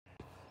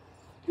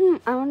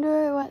I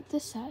wonder what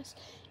this says.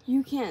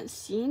 You can't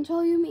see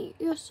until you meet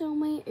your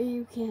soulmate, or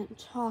you can't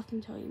talk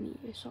until you meet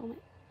your soulmate.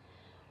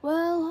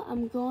 Well,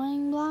 I'm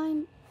going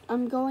blind.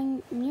 I'm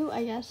going mute,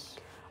 I guess.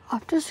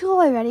 Off to school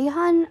already,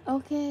 hon?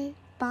 Okay,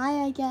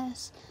 bye, I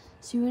guess.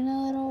 See you in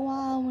a little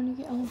while when you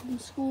get home from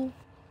school.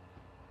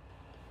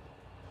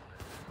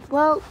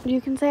 Well,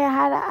 you can say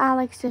hi to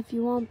Alex if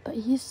you want, but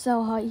he's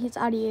so hot, he's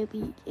out of your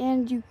league,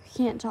 and you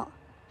can't talk.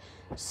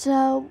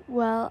 So,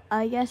 well,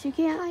 I guess you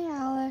can't. Hi,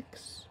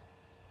 Alex.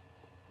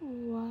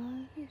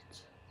 What?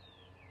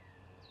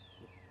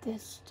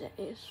 This day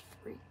is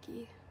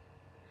freaky.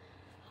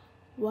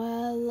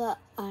 Well,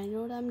 I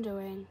know what I'm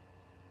doing.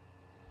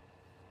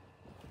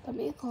 Let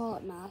me call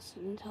up Mass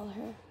and tell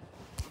her.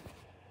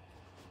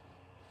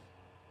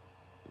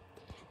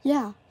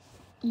 Yeah,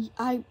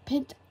 I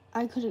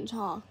couldn't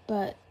talk,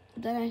 but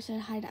then I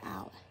said hi to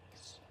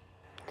Alex.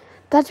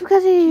 That's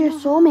because he's your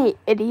soulmate,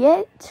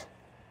 idiot.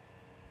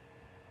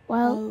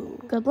 Well,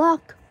 good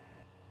luck.